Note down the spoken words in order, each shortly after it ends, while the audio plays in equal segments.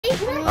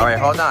All right,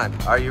 hold on.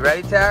 Are you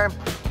ready, Tara?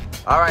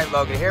 All right,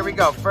 Logan, here we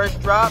go.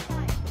 First drop.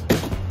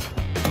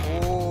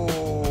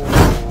 Ooh,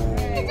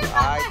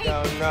 I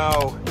don't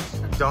know.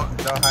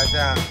 Don't hide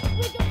down.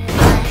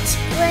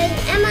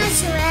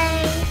 Emma's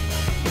way.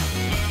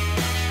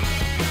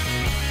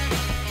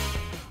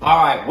 All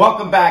right,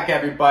 welcome back,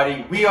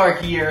 everybody. We are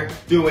here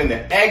doing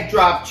the egg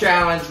drop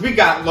challenge. We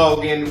got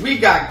Logan, we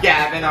got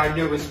Gavin, our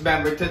newest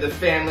member to the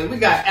family. We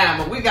got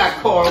Emma, we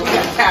got Cora, we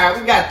got Tara,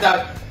 we got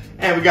Doug,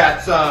 and we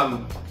got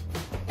some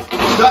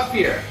stuff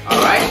here,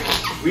 all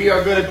right? We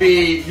are gonna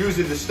be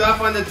using the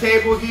stuff on the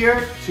table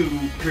here to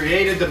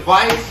create a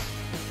device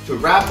to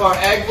wrap our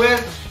egg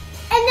with.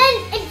 And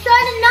then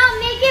try to not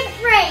make it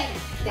break.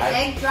 The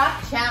egg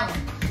drop challenge.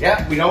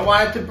 Yep, we don't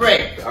want it to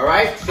break, all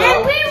right? So,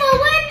 and we will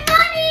win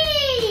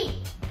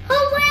money!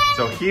 Hooray!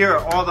 So here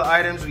are all the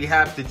items we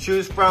have to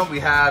choose from. We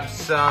have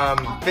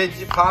some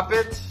fidget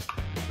poppets,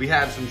 we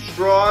have some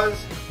straws,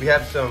 we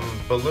have some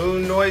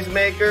balloon noise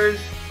makers,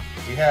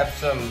 we have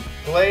some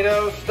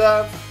Play-Doh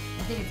stuff.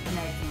 I think it's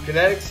kinetic.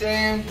 Kinetic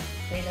sand,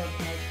 Play-Doh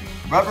kinetic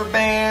sand. rubber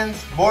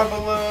bands, more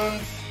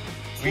balloons.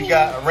 We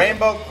got a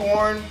rainbow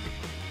corn,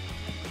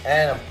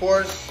 and of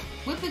course,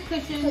 With the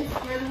cushions.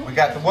 we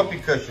got the whoopee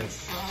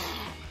cushions.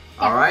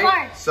 All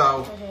right,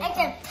 so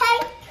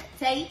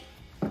Tape.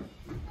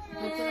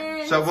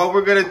 what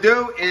we're gonna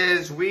do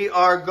is we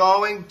are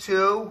going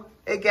to,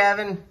 hey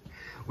Gavin,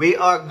 we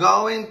are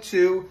going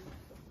to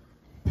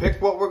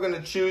pick what we're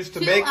gonna choose to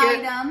make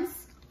it. 2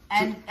 items,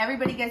 and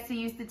everybody gets to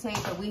use the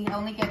tape, but we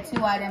only get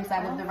 2 items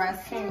out of the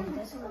rest. I'm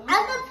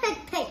gonna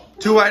pick tape.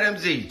 2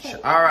 items each.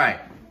 All right.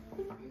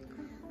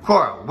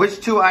 Cora,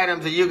 which 2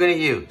 items are you gonna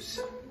use?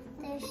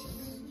 There's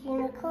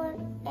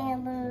unicorn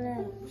and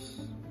balloons.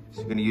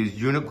 So you're gonna use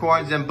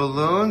unicorns and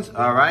balloons.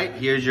 All right,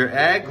 here's your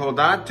egg. Hold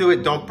on to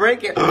it, don't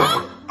break it.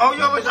 Oh,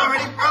 you almost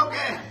already broke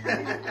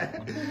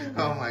it.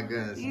 Oh my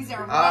goodness. These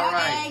are All raw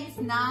right. eggs,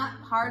 not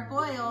hard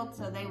boiled,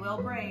 so they will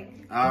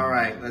break. All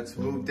right, let's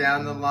move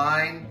down the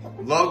line.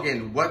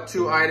 Logan, what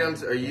 2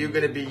 items are you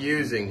gonna be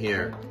using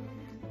here?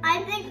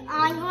 I think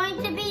I'm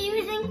going to be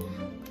using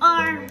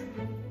our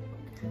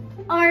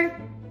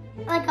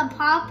like a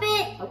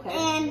poppet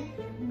and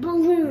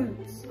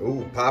balloons.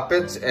 Ooh,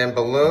 poppets and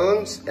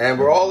balloons. And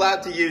we're all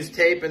allowed to use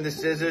tape and the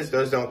scissors.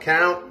 Those don't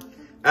count.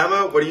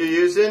 Emma, what are you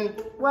using?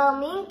 Well,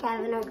 me and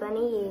Gavin are going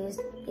to use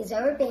these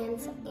rubber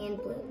bands and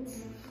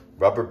balloons.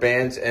 Rubber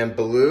bands and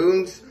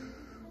balloons,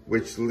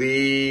 which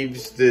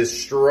leaves the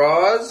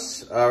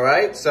straws. All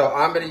right, so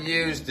I'm gonna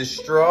use the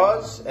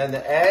straws and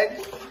the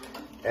egg.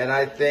 And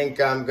I think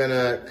I'm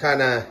gonna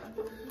kind of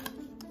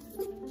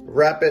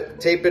wrap it,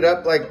 tape it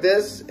up like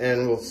this,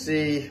 and we'll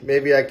see,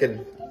 maybe I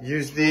could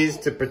use these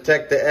to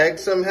protect the egg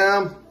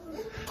somehow.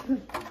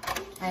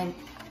 And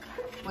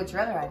what's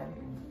your other item?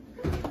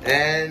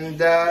 And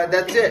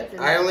that's it.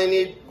 I only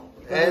need,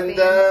 and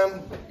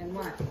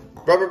what?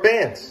 rubber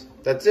bands.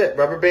 That's it,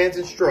 rubber bands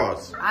and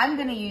straws. I'm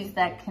gonna use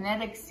that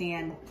kinetic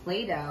sand,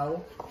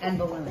 Play-Doh, and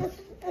balloons.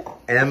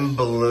 And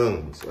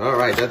balloons. All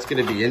right, that's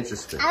gonna be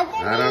interesting. I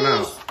don't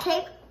know.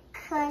 Tape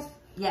because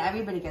Yeah,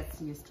 everybody gets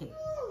to use tape.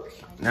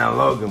 Now,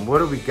 Logan, what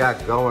do we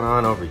got going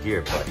on over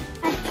here, buddy?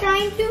 I'm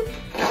trying to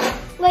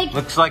like. It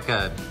looks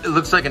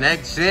like an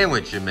egg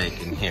sandwich you're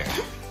making here.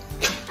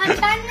 I'm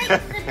trying to make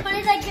the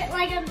toys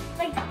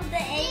like put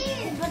the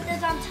egg and put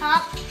this on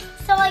top.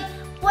 So like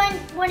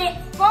when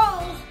it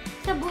falls,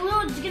 the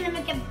balloon's gonna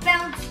make it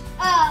bounce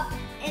up,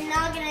 and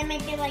not gonna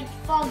make it like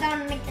fall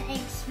down and make the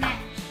egg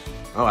smash.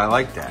 Oh, I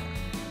like that.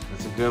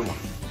 That's a good one.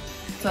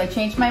 So I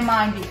changed my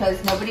mind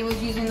because nobody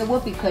was using the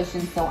whoopee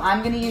cushions, so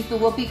I'm gonna use the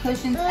whoopee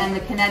cushions and the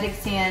kinetic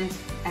sand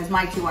as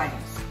my 2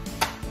 items.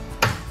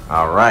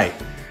 All right.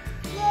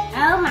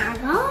 Oh my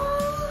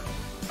god!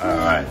 All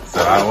right.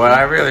 So what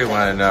I really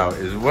want to know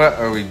is what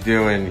are we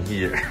doing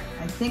here?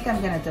 I think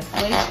I'm gonna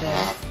deflate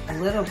this a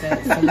little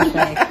bit so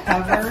that it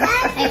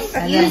covers,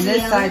 and then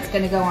this side's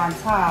gonna go on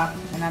top,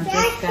 and I'm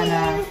just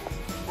gonna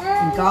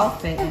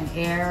engulf it in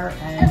air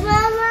and...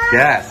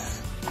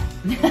 Yes.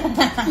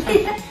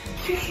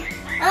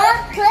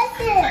 Oh,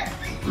 twist it!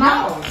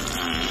 No!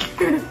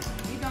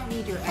 You don't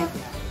need your egg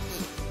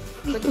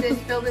yet.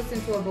 Fill this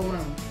into a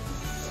balloon.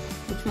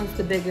 Which one's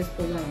the biggest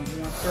balloon?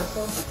 You want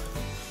circle?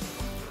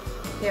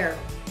 Here.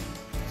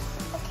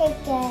 Okay,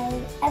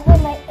 guys. I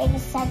put my egg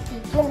inside the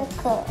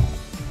unicorn.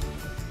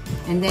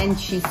 And then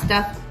she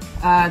stuffed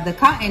the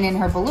cotton in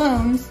her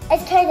balloons.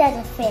 It's tight as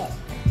a fit.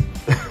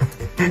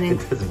 And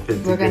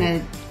then we're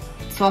gonna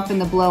soften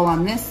the blow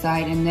on this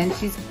side, and then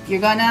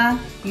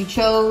you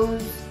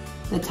chose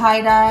the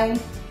tie-dye.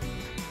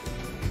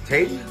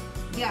 Tape?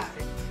 Yeah.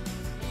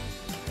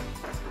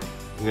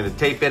 I'm gonna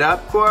tape it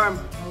up, Cora.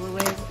 All the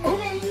way.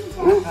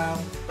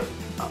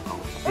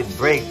 Didn't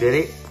break, did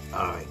it?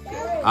 All right,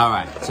 good. All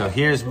right, so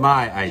here's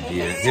my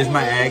idea. Here's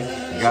my egg.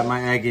 I got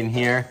my egg in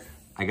here.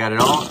 I got it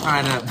all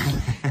kind of,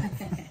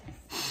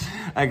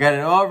 I got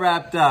it all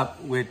wrapped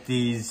up with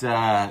these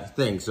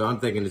things. So I'm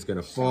thinking it's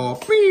gonna fall.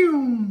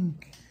 Pew,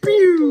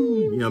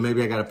 pew. You know,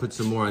 maybe I gotta put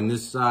some more on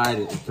this side.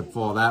 It could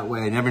fall that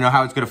way. I never know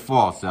how it's gonna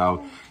fall.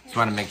 So Just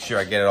want to make sure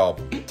I get it all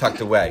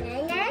tucked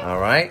away. All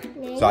right.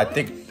 So I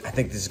think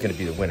this is gonna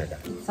be the winner,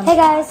 guys. Hey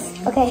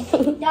guys. Okay.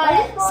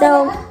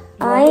 So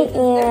I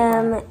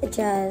am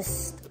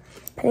just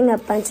putting a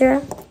bunch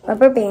of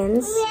rubber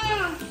bands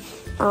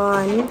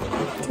on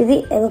to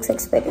the. It looks like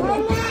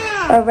Spider-Man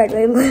or red,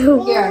 white,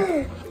 blue.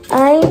 Here.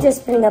 I'm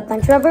just putting a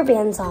bunch of rubber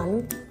bands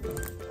on,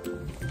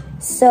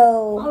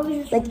 so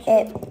like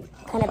it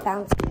kind of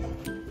bounces.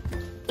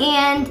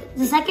 And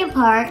the second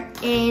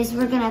part is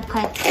we're gonna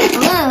put a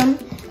balloon.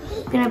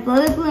 We're gonna blow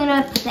the balloon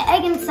up, put the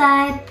egg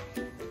inside,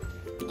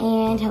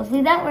 and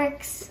hopefully that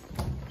works.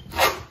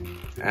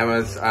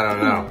 Emma's, I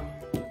don't know.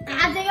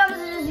 I think I was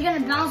just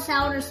gonna bounce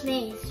out her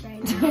space,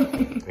 right?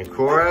 And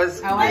Cora's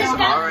is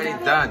already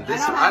done.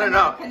 This, I don't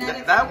know.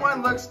 That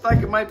one looks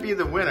like it might be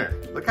the winner.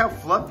 Look how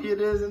fluffy it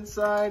is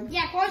inside.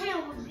 Yeah, Cora's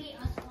gonna beat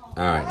us all.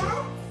 All right.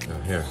 Now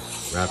here,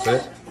 wrap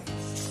it.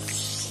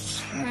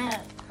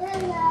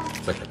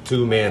 It's like a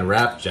two-man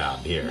wrap job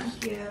here.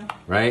 Thank you.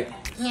 Right?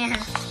 Yeah.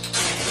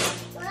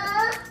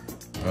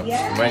 Oh, you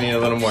might need a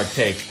little more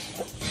tape.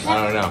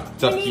 I don't know.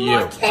 It's up to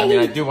you. I mean,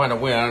 I do want to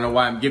win. I don't know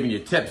why I'm giving you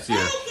tips here.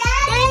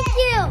 Thank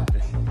you.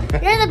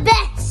 You're the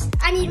best.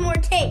 I need more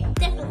tape,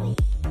 definitely.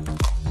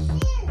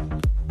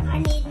 I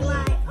need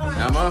my arm.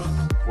 Emma,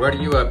 what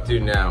are you up to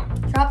now?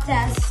 Drop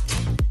test.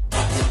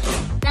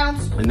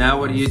 Bounce. And now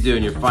what are you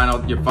doing? Your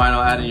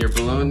final adding your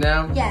balloon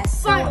now?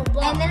 Yes. So,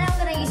 and then I'm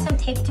gonna use some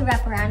tape to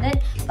wrap around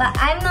it, but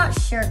I'm not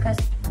sure because.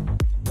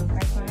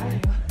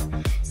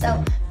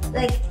 So,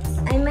 like,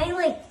 I might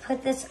like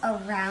put this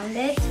around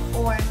it,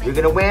 or You're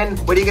gonna win.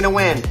 What are you gonna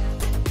win?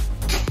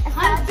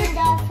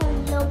 $100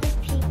 from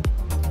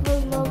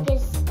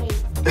Logan's piggy.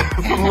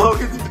 From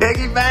Logan's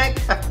piggy bank?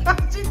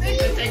 She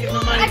thinks you're taking the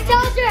money. I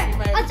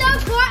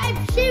told Cora if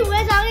she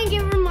wins, I'm gonna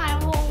give her my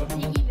whole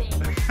piggy bank.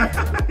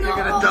 You're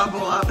gonna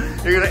double up.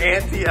 You're gonna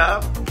ante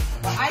up.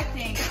 Well, I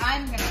think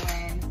I'm gonna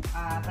win,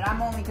 but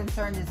I'm only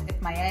concerned is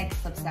if my egg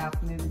slips out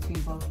from in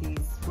between both these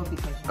whoopee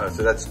cushions. Oh,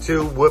 so that's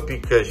 2 whoopee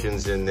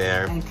cushions in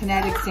there. And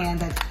kinetic sand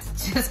that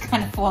just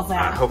kind of falls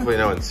out. Hopefully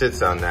no one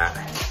sits on that.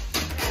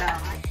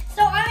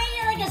 So I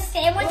made like a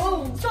sandwich.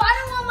 So I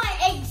don't want my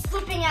egg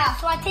slipping out.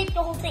 So I taped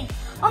the whole thing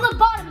on the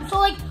bottom. So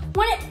like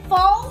when it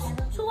falls,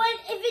 so when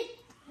if it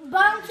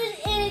bounces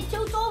and it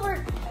tilts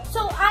over,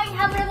 so I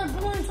have another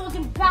balloon so it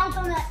can bounce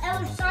on the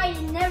other side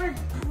and never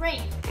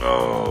break.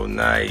 Oh,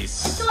 nice.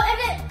 So if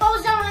it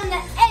falls down on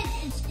the edge,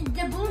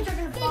 the balloons are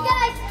gonna fall. Hey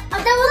guys,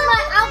 I'm done with my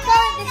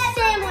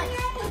sandwich.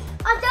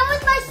 I'm done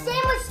with my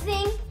sandwich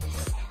thing.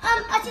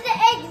 I see the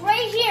egg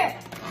right here.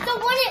 So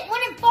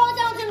when it falls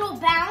down, it'll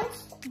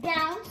bounce,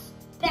 bounce,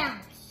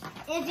 bounce.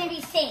 And it's gonna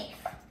be safe.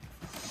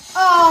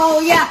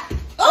 Oh yeah.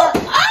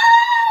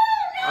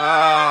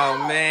 Oh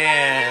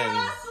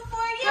man.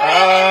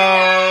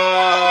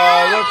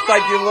 Oh, looks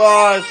like you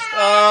lost.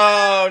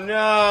 Oh no.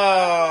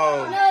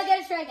 No, I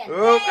gotta try again.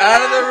 Oop,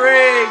 out of the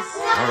race.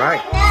 All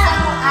right. So I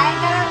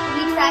got a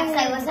retract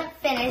because I wasn't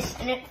finished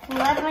and it flew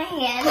out of my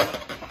hand.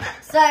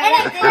 So I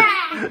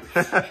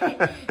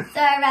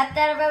wrapped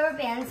out rubber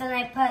bands and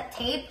I put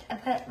tape. I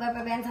put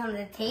rubber bands on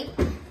the tape.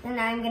 And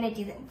now I'm gonna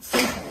do the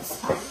same for this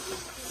time.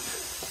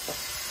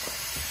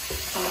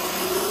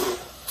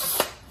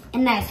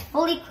 And now it's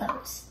fully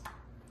closed.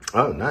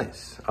 Oh,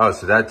 nice. Oh,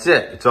 so that's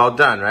it. It's all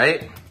done,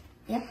 right?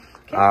 Yep.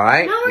 All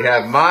right. We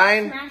have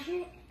mine.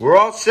 We're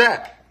all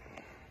set.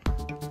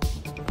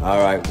 All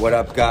right. What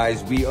up,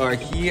 guys? We are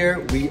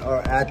here. We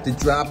are at the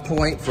drop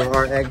point for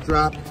our egg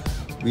drop.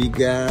 We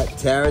got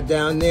Tara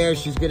down there.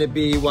 She's going to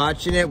be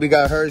watching it. We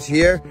got hers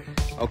here.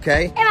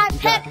 Okay. And my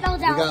pet fell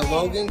down. We got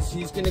Logan's.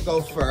 He's going to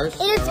go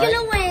first. And it's going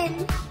to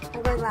win.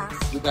 I'm going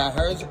last. We got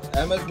hers.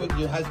 Emma's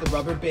has the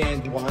rubber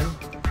band one.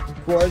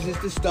 Cora's is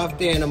the stuffed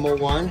animal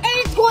one. And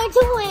it's going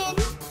to win.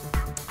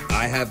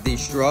 I have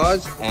these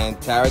straws, and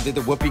Tara did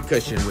the whoopee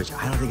cushion, which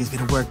I don't think is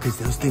going to work because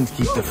those things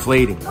keep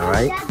deflating, all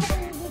right?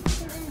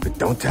 But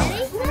don't tell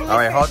her. All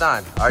right, hold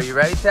on. Are you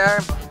ready,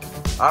 Tara?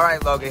 All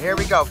right, Logan, here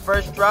we go.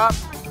 First drop.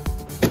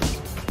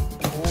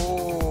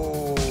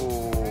 Ooh,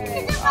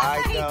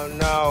 I don't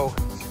know.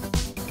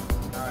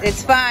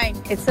 It's fine.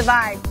 It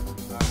survived.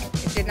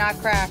 It did not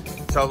crack.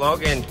 So,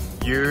 Logan,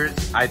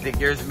 I think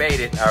yours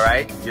made it, all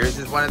right? Yours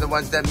is one of the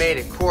ones that made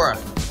it. Cora.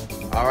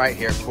 All right,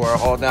 here, Cora,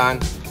 hold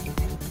on.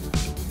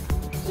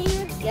 Here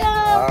you go.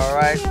 All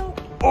right.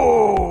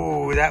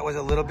 Oh, that was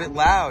a little bit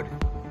loud.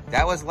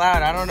 That was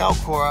loud. I don't know,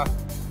 Cora.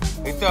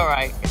 It's all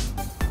right.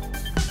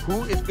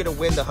 Who is going to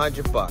win the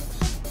 $100?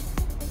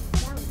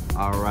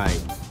 All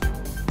right.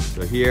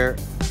 So here,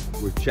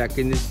 we're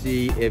checking to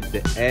see if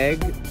the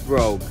egg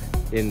broke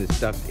in the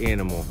stuffed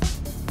animal.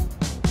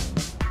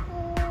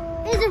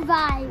 It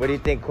survived. What do you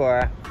think,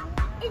 Cora?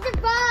 It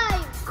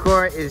survived.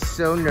 Cora is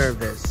so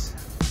nervous.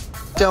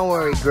 Don't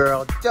worry,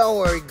 girl. Don't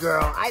worry,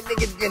 girl. I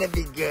think it's going to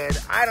be good.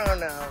 I don't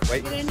know.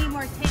 Wait. You're gonna need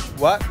more tape.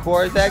 What?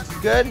 Cora's egg's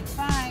good? It's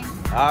fine.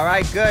 All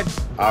right, good.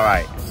 All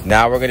right,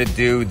 now we're gonna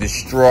do the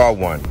straw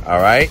one,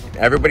 all right?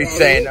 Everybody's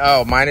saying,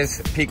 oh, mine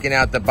is peeking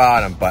out the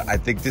bottom, but I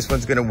think this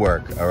one's gonna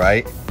work, all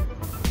right?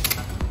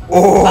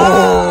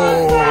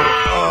 Oh,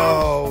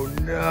 oh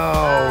no.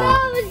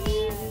 That was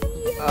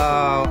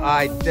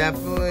I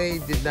definitely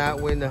did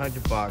not win the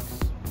 $100.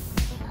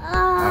 Oh,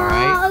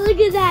 right. look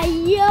at that,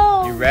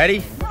 yo. You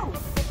ready?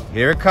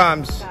 Here it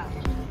comes.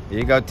 Here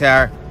you go,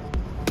 Tara.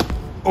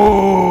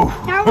 Oh,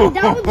 That was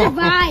a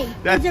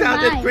vibe. that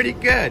sounded pretty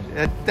good.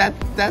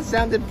 That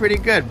sounded pretty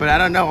good, but I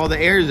don't know, all the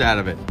air's out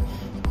of it.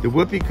 The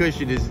whoopee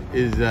cushion is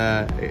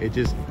it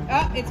just.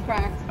 Oh, it's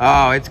cracked.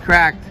 Oh, it's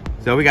cracked.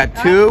 So we got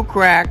 2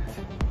 cracked.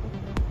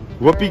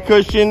 Whoopee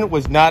cushion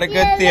was not a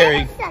good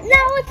theory.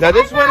 Now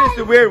this one is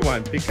the weird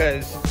one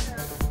because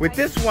with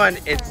this one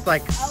it's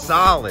like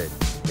solid.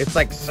 It's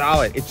like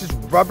solid. It's just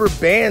rubber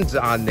bands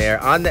on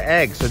there on the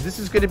egg. So this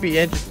is going to be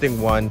an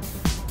interesting one.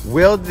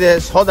 Will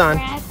this? Hold on.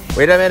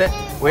 Wait a minute.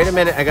 Wait a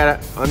minute. I gotta.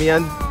 Let me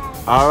un.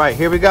 All right,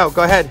 here we go.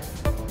 Go ahead.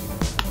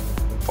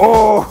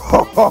 Oh!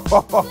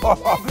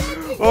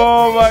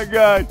 Oh my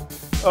God!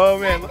 Oh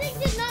man.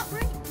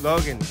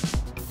 Logan,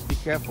 be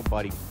careful,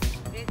 buddy.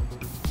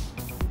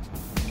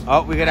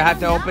 Oh, we're gonna have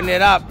to open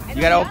it up.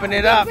 You gotta open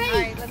it up.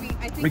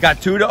 We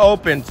got 2 to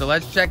open, so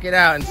let's check it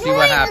out and see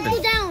what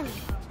happens.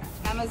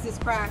 Emma's is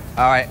cracked.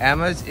 All right,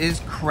 Emma's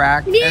is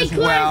cracked as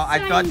well. I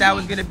thought that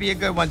was gonna be a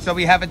good one. So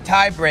we have a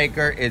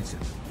tiebreaker. It's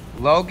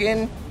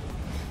Logan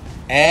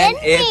and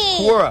it's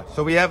Cora.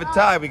 So we have a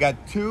tie. We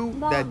got 2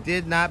 that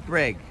did not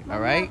break. All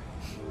right.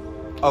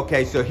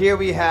 Okay, so here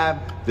we have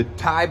the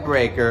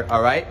tiebreaker.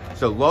 All right.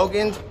 So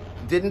Logan's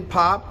didn't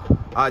pop.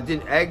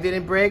 Egg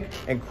didn't break,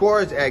 and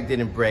Cora's egg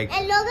didn't break.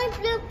 And Logan's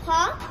blue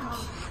pop.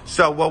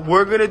 So what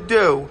we're gonna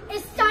do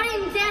is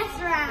sudden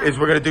death round.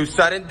 We're gonna do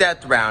sudden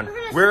death round.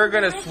 We're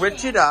gonna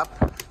switch it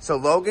up. So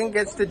Logan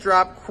gets to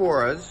drop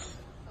Cora's,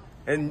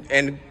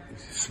 and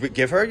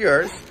give her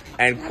yours,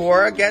 and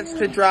Cora gets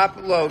to drop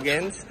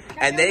Logan's,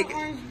 and they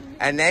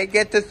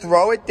get to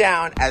throw it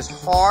down as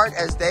hard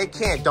as they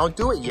can. Don't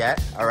do it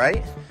yet, all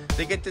right?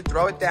 They get to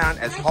throw it down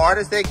as hard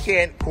as they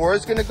can.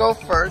 Cora's gonna go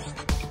first.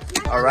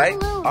 All right,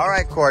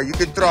 Cora, you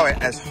can throw it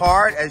as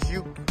hard as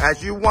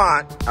you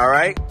want. All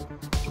right.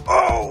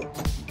 Oh.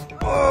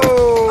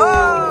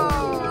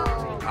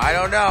 I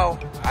don't know.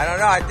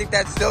 I think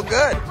that's still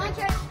good.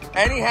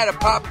 And he had a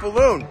pop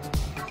balloon.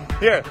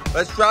 Here,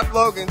 let's drop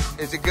Logan's.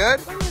 Is it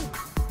good?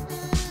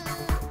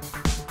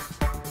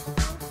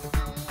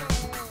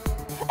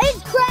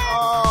 It's cracked.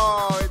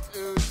 Oh, it's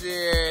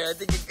oozing. I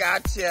think it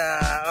gotcha.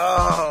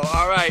 Oh,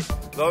 all right,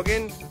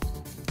 Logan.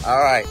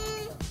 All right.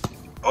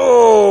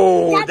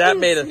 Oh, that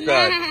made a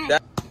thud.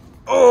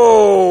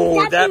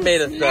 That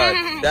made a thud.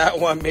 That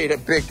one made a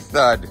big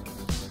thud.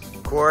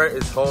 Cora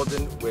is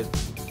holding with,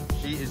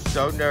 she is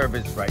so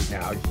nervous right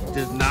now. She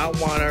does not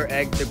want her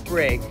egg to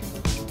break,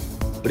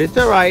 but it's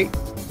all right.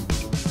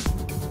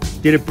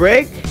 Did it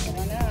break?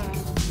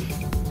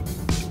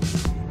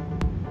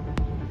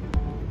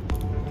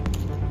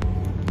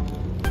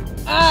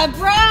 I don't know. It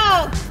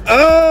broke!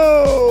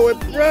 Oh, it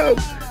broke.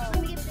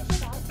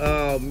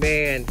 Oh,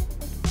 man.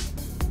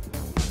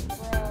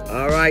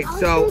 All right,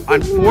 so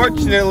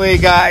unfortunately,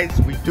 guys,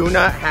 we do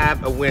not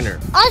have a winner.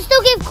 I'll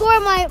still give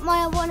Cora my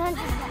 100.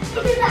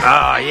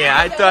 Oh yeah,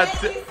 I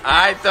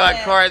thought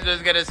Cora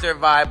was gonna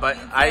survive, but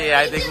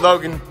I think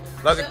Logan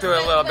threw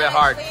it a little bit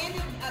hard.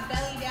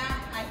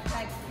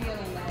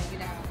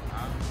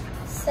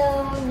 So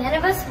none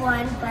of us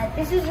won, but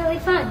this was really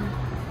fun.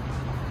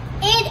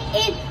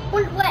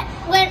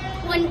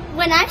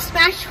 When I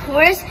smashed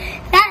Cora's,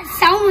 that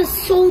sound was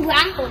so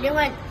loud. It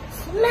went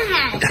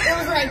smash. It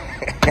was like.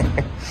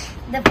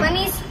 The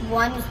funniest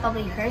one was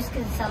probably hers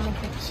because it sounded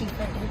like she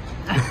farted.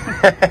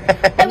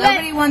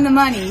 Nobody won the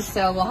money,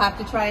 so we'll have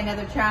to try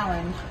another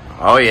challenge.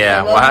 Oh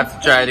yeah, we'll have to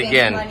try it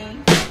again.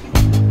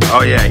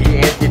 Oh yeah, he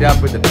anteed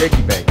up with the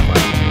piggy bank money.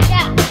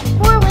 Yeah,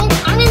 4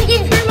 wins. I'm gonna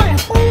give her my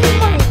whole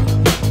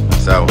money.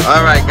 So,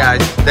 all right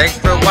guys, thanks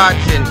for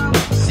watching.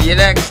 See you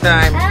next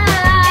time.